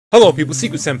Hello people,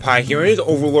 Seku-Senpai here, and it is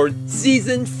Overlord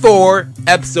Season 4,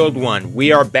 Episode 1.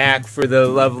 We are back for the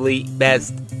lovely,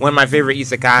 best, one of my favorite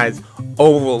isekais,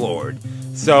 Overlord.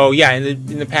 So yeah, in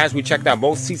the past we checked out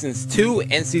both Seasons 2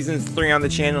 and Seasons 3 on the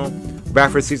channel. We're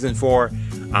back for Season 4.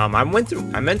 I meant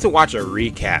to watch a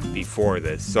recap before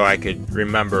this, so I could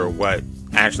remember what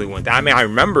actually went down. I mean, I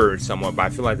remember somewhat, but I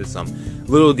feel like there's some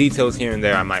little details here and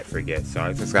there I might forget, so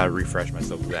I just gotta refresh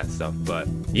myself with that stuff. But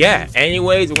yeah,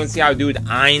 anyways, we're gonna see how dude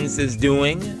Ainz is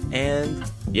doing, and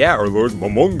yeah, our Lord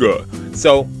Momonga.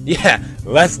 So yeah,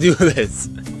 let's do this.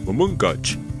 Momonga,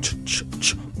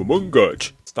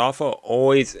 Momonga. Stoffa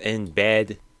always in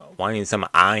bed, wanting some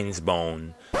Ainz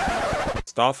bone.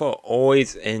 Stoffa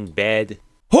always in bed.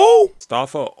 Who?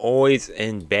 Stoffa always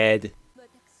in bed.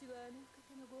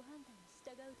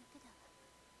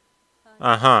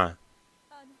 Uh-huh.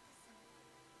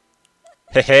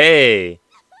 Hey, hey.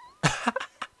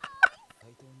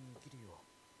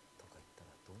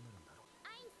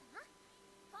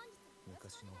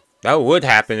 That would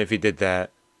happen if he did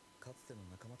that.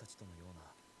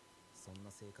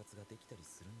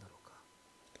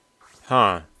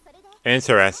 Huh.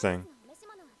 Interesting.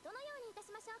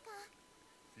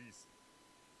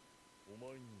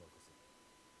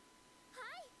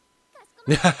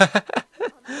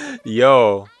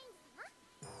 Yo.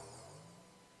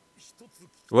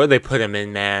 What did they put him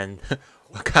in, man?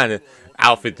 What kind of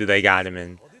outfit do they got him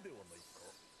in?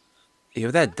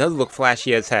 Yo, that does look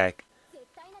flashy as heck.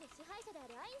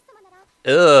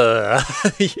 Ugh.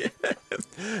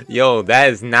 Yo, that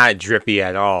is not drippy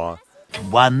at all.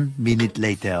 1 minute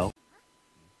later.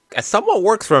 It somewhat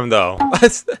works for him, though.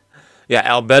 Yeah,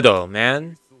 albedo,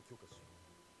 man.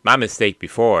 My mistake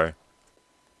before.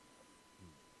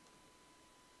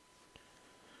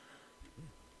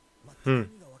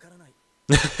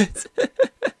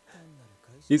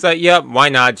 He's like, yep, why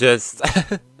not just...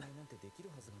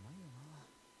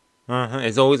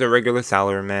 It's always a regular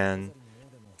salaryman.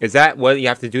 Is that what you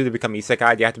have to do to become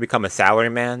isekai? Do you have to become a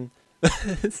salaryman?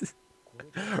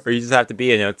 Or you just have to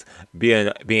be an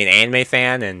anime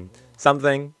fan and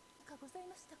something?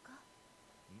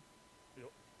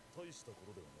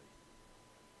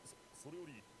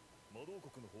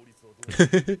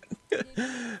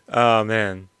 Oh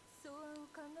man.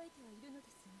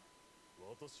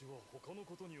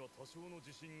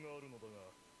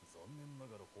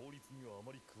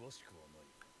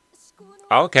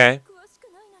 Okay.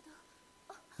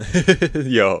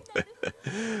 Yo.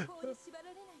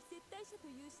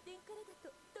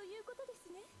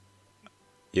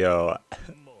 Yo.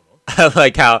 I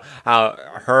like how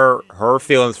her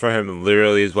feelings for him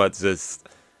literally is what just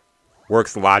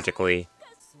works logically.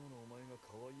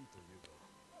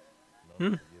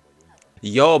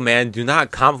 Yo, man, do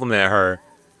not compliment her.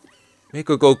 Make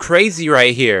her go crazy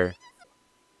right here.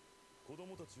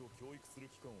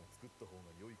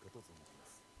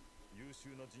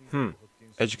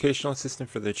 Educational assistant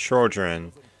for the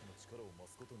children.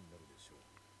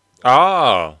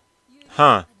 Oh.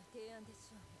 Huh.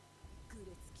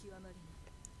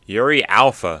 Yuri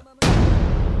Alpha.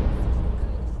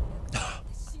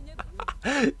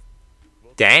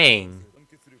 Dang.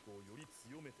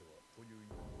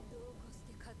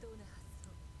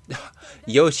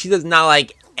 Yo, she does not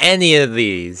like any of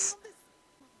these.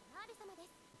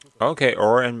 Okay,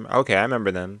 okay, I remember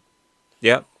them.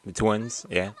 Yep, the twins,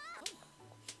 yeah.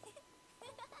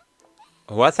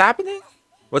 What's happening?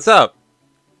 What's up?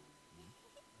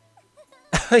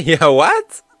 Yeah,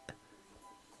 what?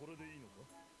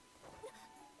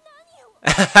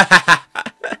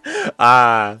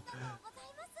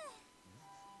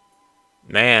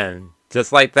 Man,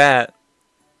 just like that.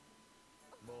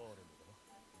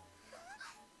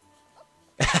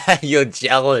 You're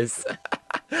jealous.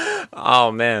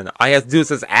 Oh man, all you have to do is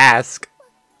just ask.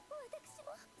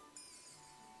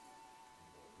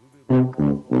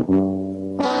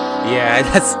 Yeah,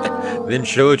 that's them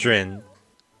children.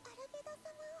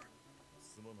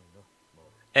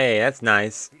 Hey, that's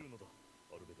nice.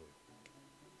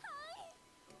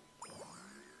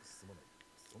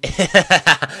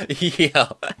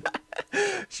 Yo.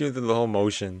 She went through the whole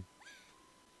motion.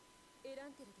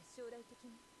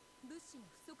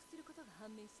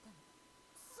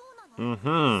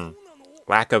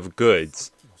 Lack of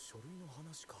goods.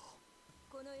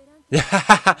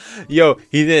 Yo,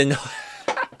 he didn't know.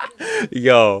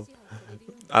 Yo,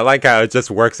 I like how it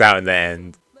just works out in the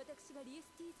end.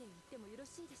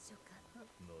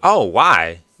 Oh,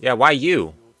 why? Yeah, why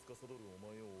you?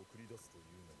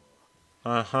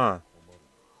 Uh-huh.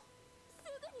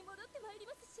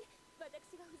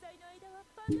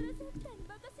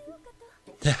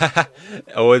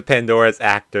 Oh, with Pandora's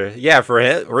actor. Yeah, for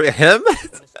him? Him?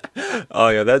 Oh,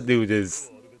 yeah, that dude is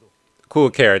cool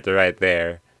character right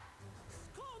there.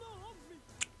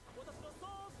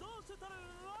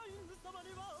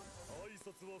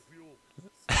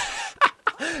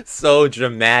 So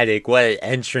dramatic. What an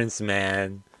entrance,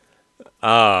 man.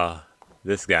 Ah,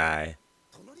 this guy.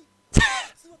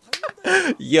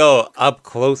 Yo, up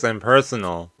close and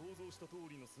personal.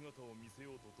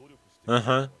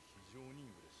 Uh-huh.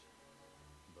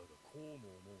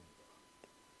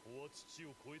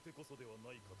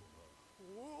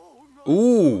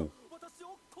 Ooh.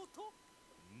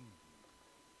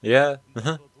 Yeah.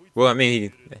 Uh-huh. Well, I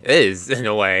mean, it is in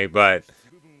a way, but...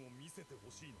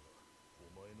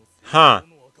 Huh.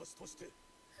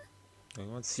 I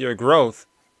want to see your growth.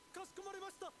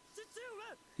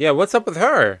 Yeah, what's up with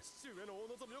her?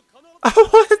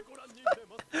 What?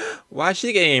 Why is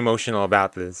she getting emotional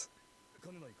about this?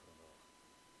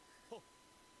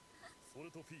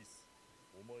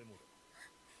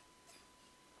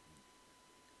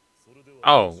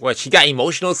 Oh, what? She got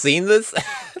emotional seeing this?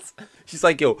 She's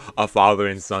like, yo, a father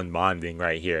and son bonding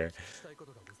right here.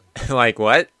 Like,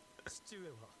 what?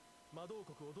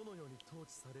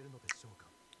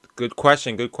 Good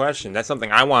question, good question. That's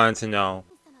something I wanted to know.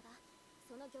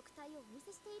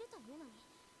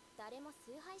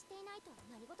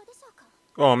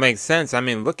 Oh, it makes sense. I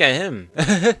mean, look at him.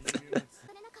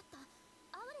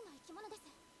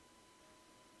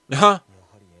 Huh?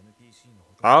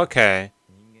 Okay.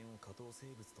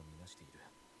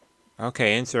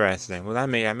 Okay, interesting. Well, that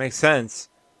makes sense.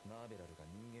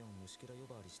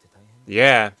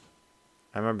 Yeah,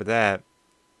 I remember that.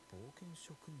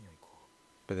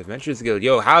 But the Adventurers Guild,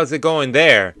 yo, how's it going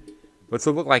there? What's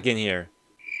it look like in here?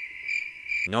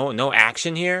 No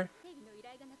action here?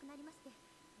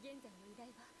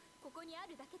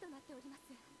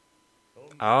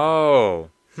 Oh,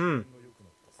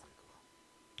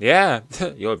 yeah.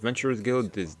 Yo, Adventurers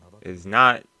Guild is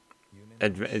not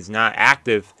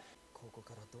active.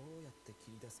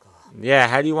 Yeah,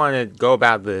 how do you want to go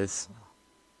about this?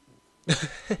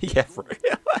 Yeah, for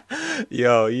real.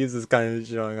 Yo, he's just kind of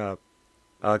showing up.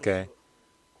 Okay.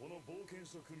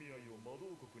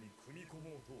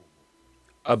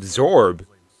 Absorb?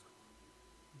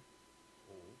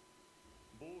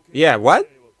 Yeah, what?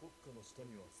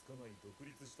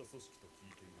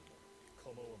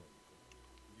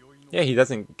 Yeah, he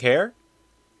doesn't care?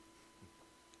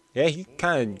 Yeah, he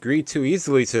kind of agreed too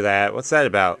easily to that. What's that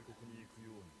about?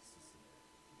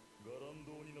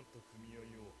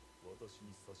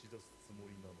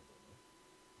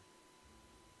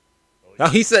 Oh,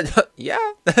 he said,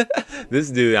 yeah. This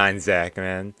dude, Isaac,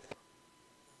 man.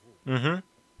 Mm-hmm.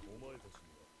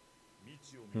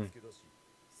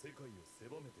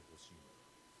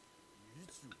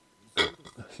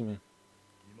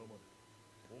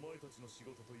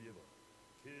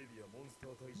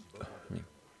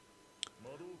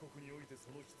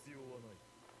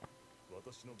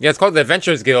 Yeah, it's called the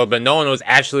Adventurers Guild, but no one was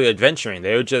actually adventuring.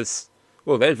 They were just,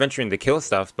 well, they're adventuring to kill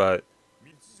stuff, but...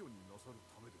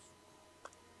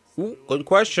 Ooh, good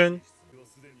question.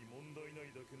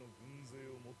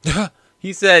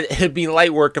 He said it'd be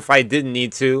light work if I didn't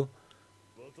need to.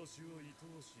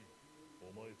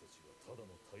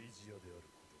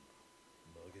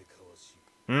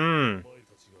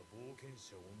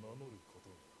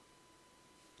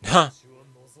 Huh.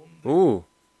 Ooh.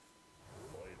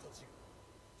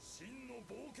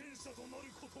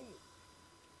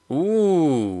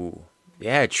 Ooh.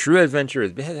 Yeah, true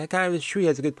adventurers. Yeah, that guy was true. He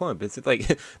has a good point. But it's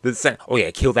like, oh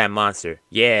yeah, kill that monster.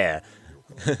 Yeah.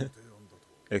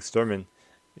 Exterminate.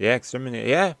 Yeah, exterminate.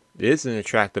 Yeah, it is an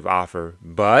attractive offer.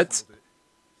 But.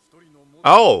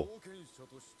 Oh.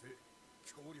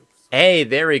 Hey,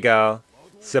 there we go.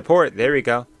 Support. There we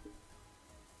go.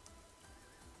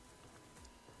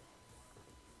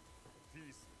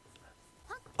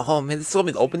 Oh man, this is gonna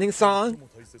be the opening song?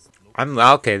 I'm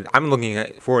okay. I'm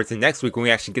looking forward to next week when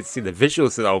we actually get to see the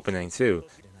visuals of the opening too.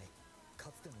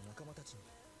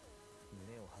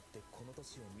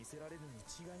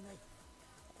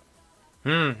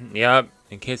 Yep.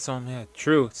 In case someone, yeah,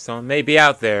 true. Someone may be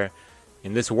out there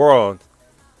in this world.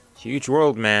 Huge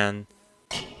world, man.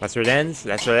 That's where it ends.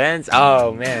 That's where it ends.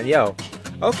 Oh man, yo.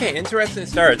 Okay, interesting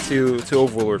start to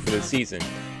Overlord for this season.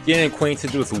 Getting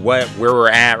acquainted with where we're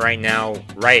at right now,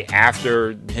 right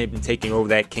after him taking over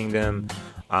that kingdom,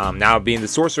 now being the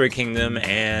Sorcerer Kingdom,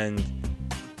 and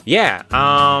yeah,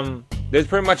 there's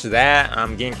pretty much that.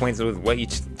 I'm getting acquainted with what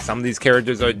some of these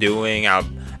characters are doing.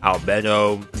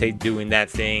 Albedo doing that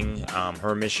thing,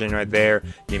 her mission right there.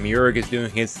 Demiurge is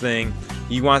doing his thing.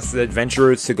 He wants the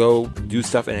adventurers to go do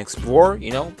stuff and explore,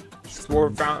 you know,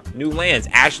 explore new lands,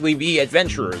 actually be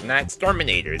adventurers, not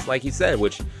exterminators, like he said,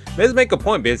 which does make a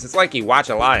point, because it's like you watch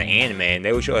a lot of anime and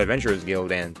they would show Adventurers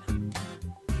Guild, and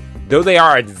though they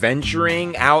are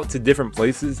adventuring out to different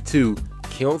places to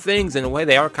kill things, in a way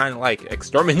they are kind of like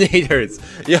exterminators.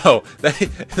 Yo,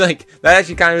 that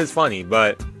actually kind of is funny.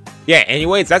 But yeah,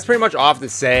 anyways, that's pretty much all to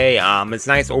say. It's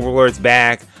nice Overlord's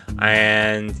back.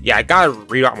 And yeah, I gotta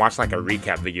watch like a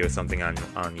recap video or something on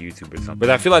YouTube or something. But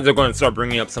I feel like they're going to start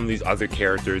bringing up some of these other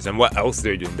characters and what else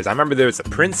they're doing. Because I remember there was a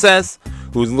princess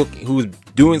who's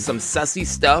doing some sussy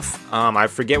stuff. I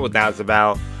forget what that was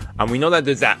about. We know that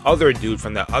there's that other dude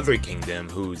from the other kingdom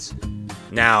who's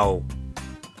now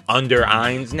under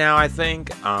Ainz now, I think.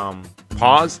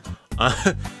 Pause.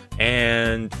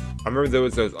 And I remember there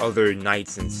was those other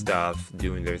knights and stuff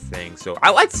doing their thing. So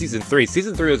I liked season 3.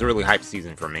 Season 3 was a really hyped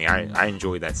season for me. I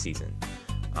enjoyed that season.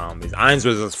 His Ainz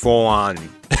was just full on.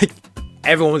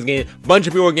 Everyone was getting, a bunch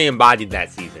of people were getting bodied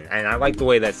that season. And I liked the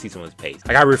way that season was paced.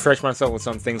 I gotta refresh myself with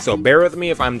some things. So bear with me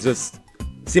if I'm just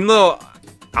seem a little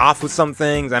off with some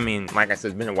things. I mean, like I said,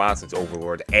 it's been a while since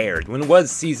Overlord aired. When was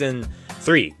season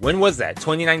 3? When was that?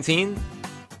 2019?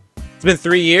 It's been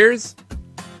 3 years?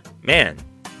 Man.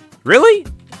 Really?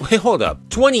 Wait, hold up.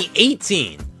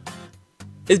 2018.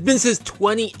 It's been since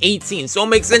 2018, so it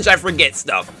makes sense I forget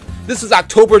stuff. This was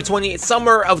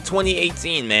summer of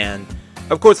 2018, man.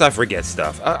 Of course I forget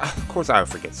stuff. Of course I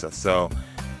forget stuff. So,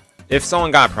 if someone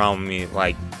got a problem with me,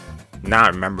 like,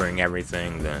 not remembering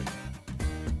everything, then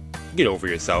get over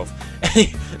yourself.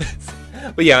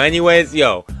 But yeah, anyways,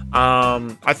 yo.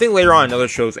 I think later on another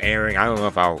show's airing. I don't know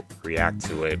if I'll react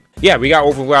to it. Yeah, we got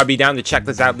Overlord. I'll be down to check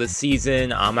this out this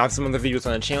season. I have some other videos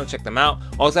on the channel. Check them out.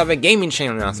 Also have a gaming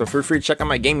channel now, so feel free to check out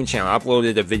my gaming channel. I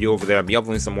uploaded a video over there. I'll be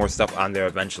uploading some more stuff on there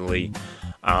eventually.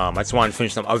 I just wanted to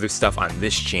finish some other stuff on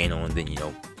this channel and then, you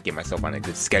know, get myself on a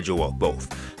good schedule of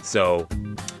both. So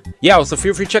yeah, also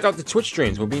feel free to check out the Twitch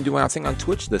streams. We'll be doing our thing on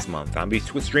Twitch this month. I'll be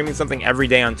streaming something every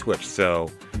day on Twitch. So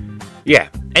yeah.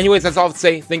 Anyways, that's all to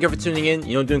say. Thank you for tuning in.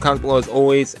 You know, doing comments below as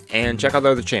always. And check out the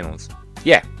other channels.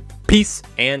 Yeah. Peace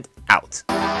and out.